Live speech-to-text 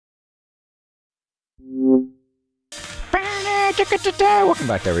Welcome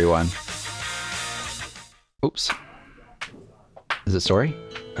back, everyone. Oops. Is it story?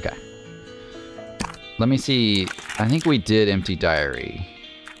 Okay. Let me see. I think we did empty diary,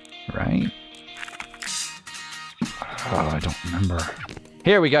 right? Oh, I don't remember.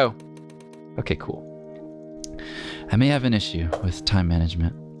 Here we go. Okay, cool. I may have an issue with time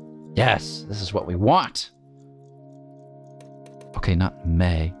management. Yes, this is what we want. Okay, not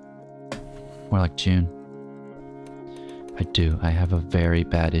May. More like June. I do. I have a very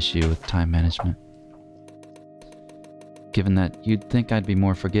bad issue with time management. Given that you'd think I'd be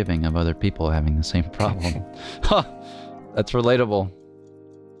more forgiving of other people having the same problem. Huh, that's relatable.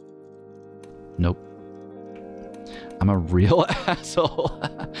 Nope. I'm a real asshole.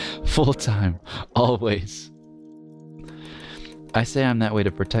 Full time. Always. I say I'm that way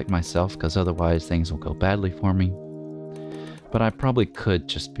to protect myself because otherwise things will go badly for me. But I probably could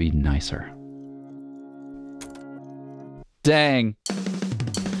just be nicer. Dang.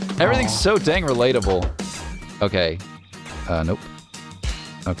 Everything's so dang relatable. Okay. Nope.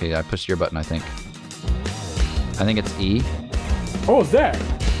 Okay, I pushed your button, I think. I think it's E. What was that?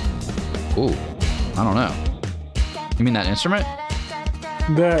 Ooh. I don't know. You mean that instrument?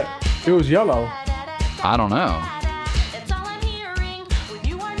 It was yellow. I don't know.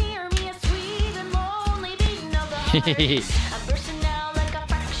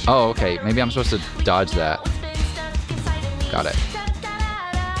 Oh, okay. Maybe I'm supposed to dodge that. Got it.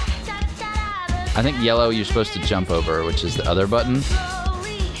 I think yellow you're supposed to jump over, which is the other button.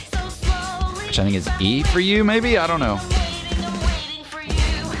 Which I think is E for you, maybe? I don't know. I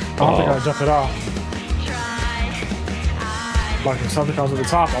don't think I'll jump it off. Like if something comes at the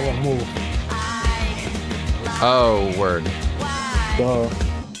top, I won't move. Oh, word. Duh.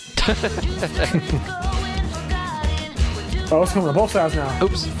 Oh, it's coming on both sides now.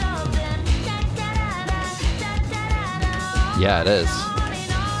 Oops. Yeah, it is.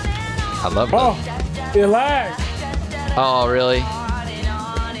 I love it. Oh, it lagged. Oh, really?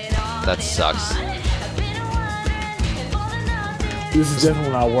 That sucks. This is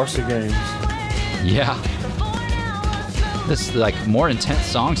definitely one of our worst games. Yeah. This is like more intense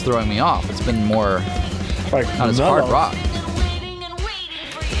songs throwing me off. It's been more Like not as hard rock.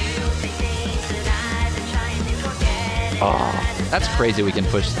 Oh, that's crazy we can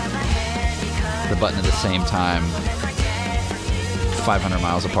push the button at the same time. 500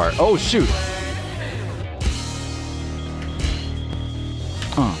 miles apart. Oh, shoot.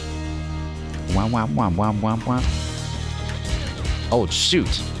 Wow, wow, wow, wow, wow, wow. Oh,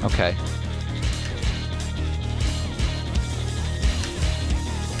 shoot. Okay.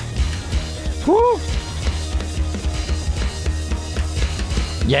 Woo!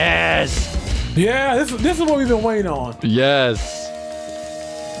 Yes! Yeah, this is what we've been waiting on. Yes.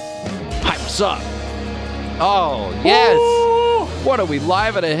 Hi, what's up? Oh, yes. Ooh. What are we,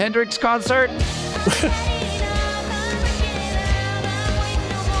 live at a Hendrix concert? I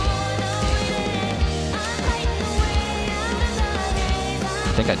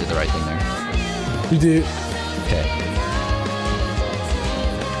think I did the right thing there. You did. Okay.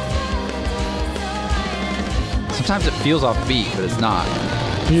 Sometimes it feels off beat, but it's not.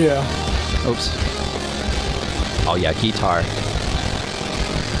 Yeah. Oops. Oh yeah, guitar.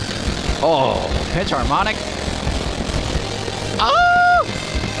 Oh, pitch harmonic. Oh!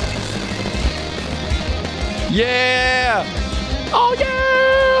 Yeah! Oh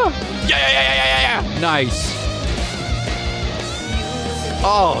yeah! Yeah, yeah, yeah, yeah, yeah, yeah! Nice.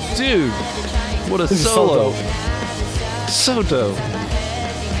 Oh, dude. What a This is solo. So dope.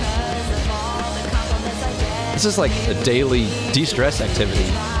 This is like a daily de-stress activity.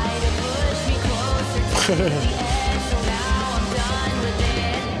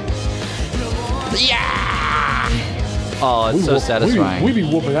 Yeah! Oh, it's so satisfying. We be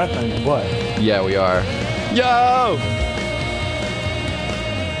whooping that thing butt. Yeah, we are. Yo!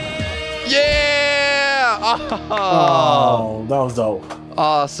 Yeah! Oh, that was dope.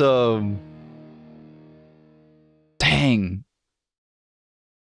 Awesome. Dang.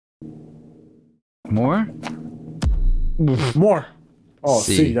 More? More. Oh,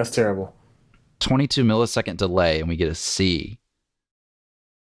 C. C, that's terrible. 22 millisecond delay and we get a C.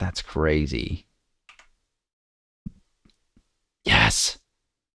 That's crazy. Yes.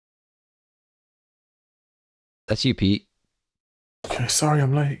 That's you, Pete. Okay, sorry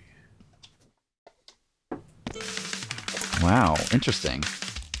I'm late. Wow, interesting.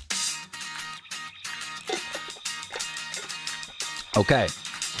 Okay.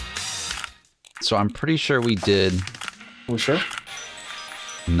 So I'm pretty sure we did. We sure?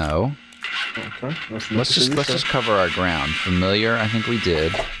 No. Okay. Let's just cover our ground. Familiar, I think we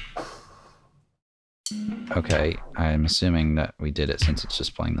did. Okay, I'm assuming that we did it since it's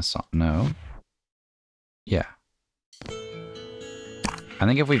just playing the song. No. Yeah. I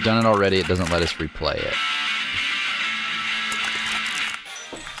think if we've done it already, it doesn't let us replay it.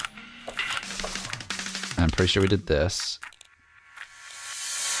 I'm pretty sure we did this.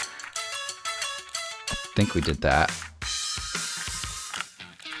 I think we did that.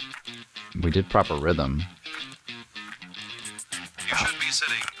 We did proper rhythm. You should be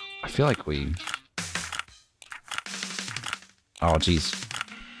sitting. I feel like we... Oh, jeez.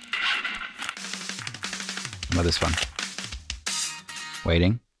 How about this one?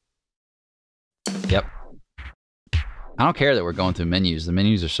 Waiting. Yep. I don't care that we're going through menus. The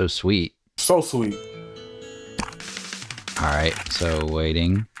menus are so sweet. So sweet. Alright, so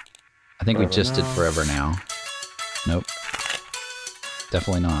waiting. I think we just did forever now. Nope.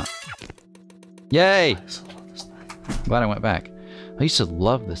 Definitely not. Yay! Glad I went back. I used to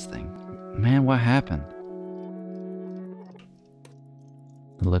love this thing. Man, what happened?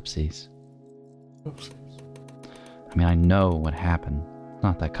 Ellipses. Oops. I mean, I know what happened.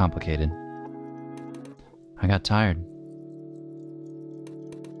 Not that complicated. I got tired.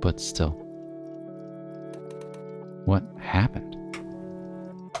 But still. What happened?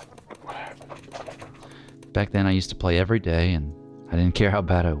 Back then I used to play every day and I didn't care how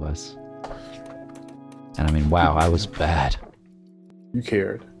bad I was. And I mean, wow, I was bad. You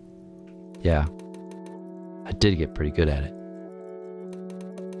cared. Yeah. I did get pretty good at it.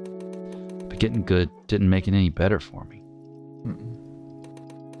 But getting good didn't make it any better for me.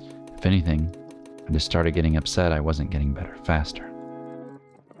 If anything, I just started getting upset I wasn't getting better faster.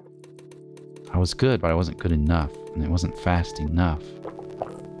 I was good, but I wasn't good enough, and it wasn't fast enough.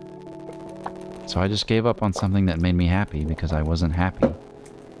 So I just gave up on something that made me happy because I wasn't happy.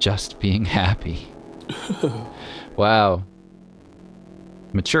 Just being happy. Wow.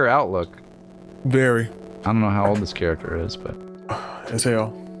 Mature outlook. Very. I don't know how old this character is, but... As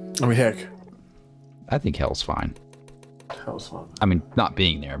hell. I mean, heck. I think hell's fine. Hell's fine. I mean, not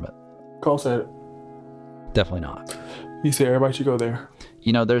being there, but... Cole said it. Definitely not. He said everybody should go there.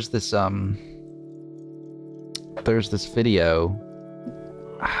 You know, there's this video.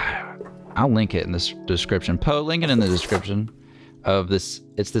 I'll link it in this description. Link it in the description of this.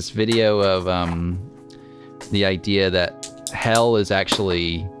 It's this video of the idea that hell is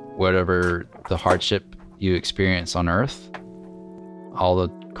actually whatever the hardship you experience on Earth, all the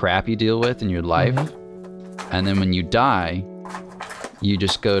crap you deal with in your life, and then when you die, you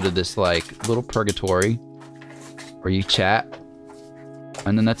just go to this like little purgatory where you chat,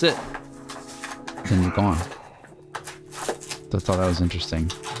 and then that's it. Then you're gone. I thought that was interesting.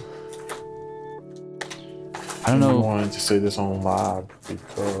 I don't know. I wanted to say this on live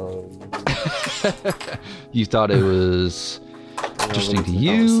because you thought it was interesting to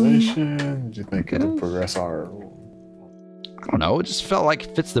you. Did you think it'll progress our? I don't know. It just felt like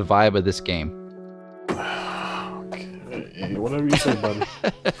it fits the vibe of this game. Okay, whatever you say, buddy.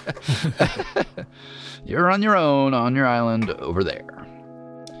 You're on your own on your island over there.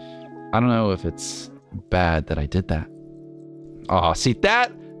 I don't know if it's bad that I did that. Oh, see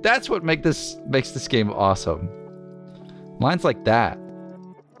that's what makes this game awesome. Lines like that.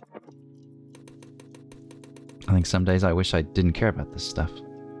 I think some days I wish I didn't care about this stuff.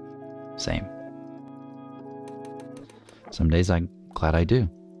 Same. Some days I'm glad I do.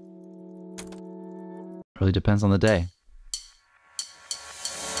 Really depends on the day.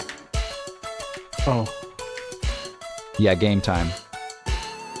 Oh. Yeah, game time.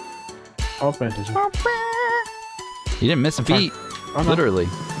 I was paying attention. You didn't miss a beat. Literally.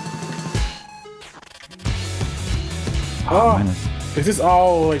 Oh, mine is this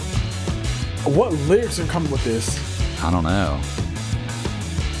all like? What lyrics are coming with this? I don't know.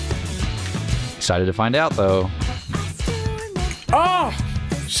 Excited to find out though. Ah,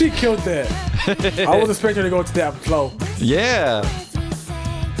 she killed that. I was expecting her to go to that flow. Yeah.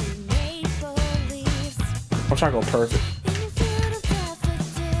 I'm trying to go perfect.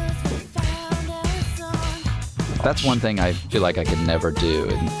 That's one thing I feel like I could never do.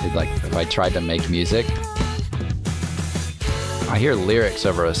 And like if I tried to make music, I hear lyrics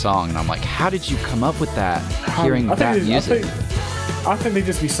over a song and I'm like, how did you come up with that? Hearing that music. I think they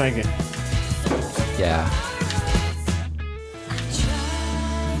just be singing. Yeah.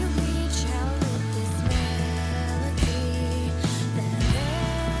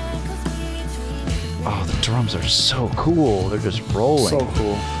 Oh, the drums are so cool. They're just rolling. So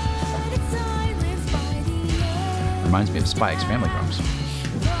cool. Reminds me of Spy X Family drums.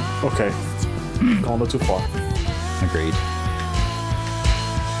 Okay. Going a little too far. Agreed.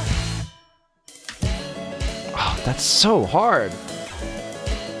 Oh, that's so hard.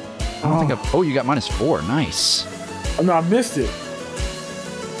 I don't think I've... Oh, you got -4. Nice. Oh, no, I missed it.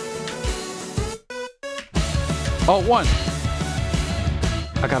 Oh, 1.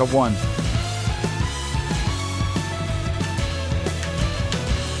 I got a 1.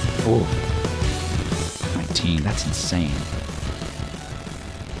 Oh. 19. That's insane.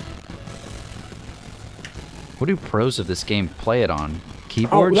 What do pros of this game play it on?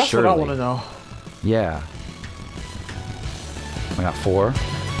 Keyboard? Oh, that's surely. what I want to know. Yeah. I got 4.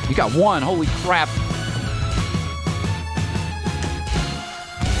 You got 1. Holy crap.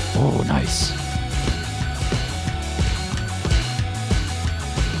 Oh, nice.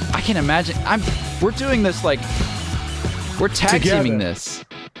 I can imagine. We're doing this like we're tag teaming this.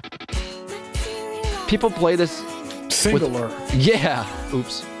 People play this singular. Yeah.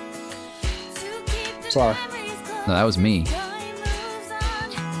 Oops. Sorry. No, that was me.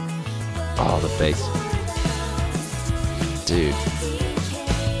 Oh, the bass. Dude.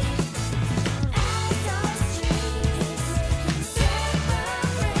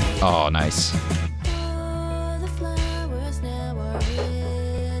 Oh, nice.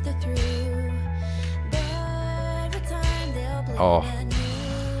 Oh.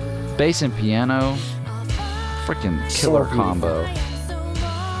 Bass and piano. Freaking killer combo.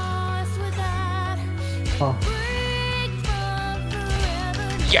 Oh.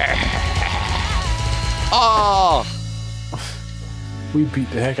 Yeah. Oh. We beat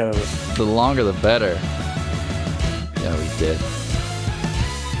the heck out of it. The longer the better. Yeah, we did.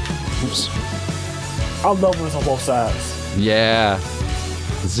 Oops. I love when it's on both sides. Yeah.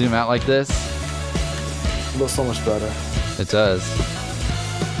 Zoom out like this. It looks so much better. It does.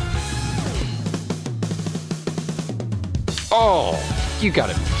 Oh, you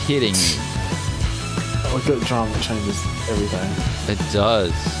gotta be kidding me. Oh, a good drama changes everything. It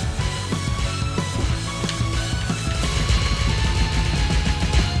does.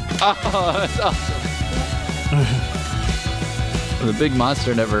 Oh, that's awesome. The big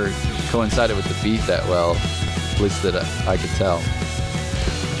monster never coincided with the beat that well, at least that I could tell.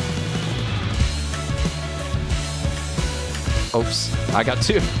 Oops, I got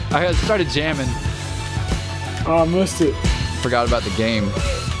 2. I started jamming. Oh, I missed it. Forgot about the game.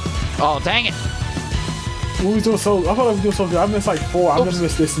 Oh, dang it. We was doing so. I thought I was doing so good. I missed like 4. I've never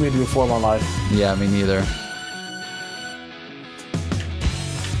missed this many before in my life. Yeah, me neither.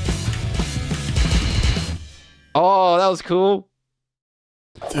 Oh, that was cool.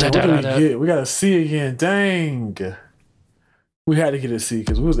 Damn, what did we get? We got a C again. Dang. We had to get a C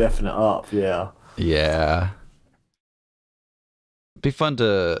because we was effing it up. Yeah. Yeah. It'd be fun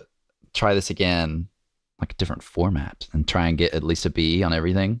to try this again, like a different format, and try and get at least a B on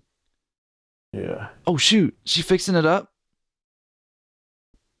everything. Yeah. Oh, shoot. She fixing it up?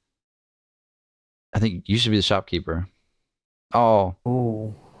 I think you should be the shopkeeper. Oh.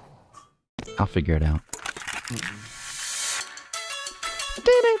 Oh. I'll figure it out.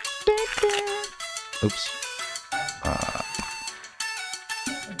 Oops.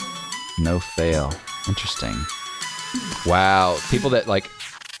 No fail. Interesting. Wow. People that like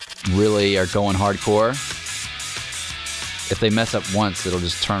really are going hardcore, if they mess up once, it'll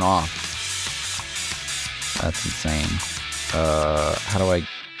just turn off. That's insane. How do I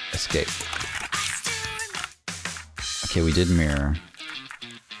escape? Okay, we did mirror.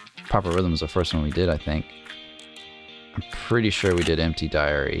 Proper Rhythm was the first one we did, I think. I'm pretty sure we did Empty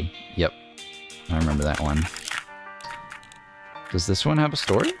Diary. Yep. I remember that one. Does this one have a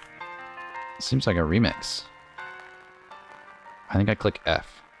story? It seems like a remix. I think I click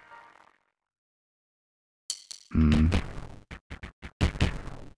F. I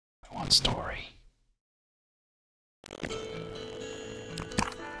want story.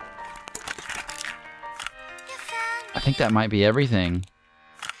 I think that might be everything.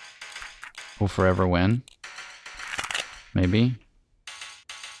 Will forever win. Maybe.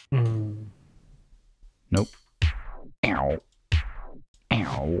 Nope. Ow.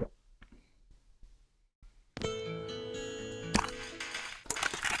 Ow.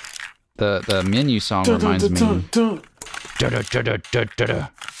 The menu song reminds me.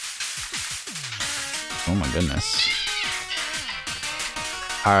 Oh my goodness.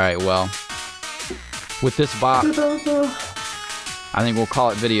 Alright, well. With this bop, I think we'll call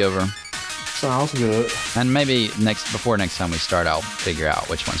it videover. Sounds good. And maybe before next time we start, I'll figure out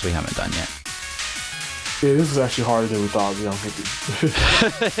which ones we haven't done yet. Yeah, this is actually harder than we thought.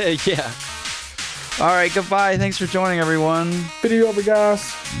 Yeah. All right, goodbye. Thanks for joining, everyone. Video over,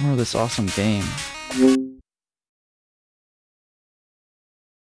 guys. More of this awesome game.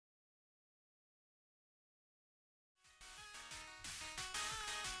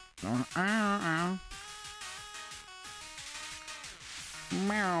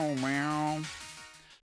 Meow. meow.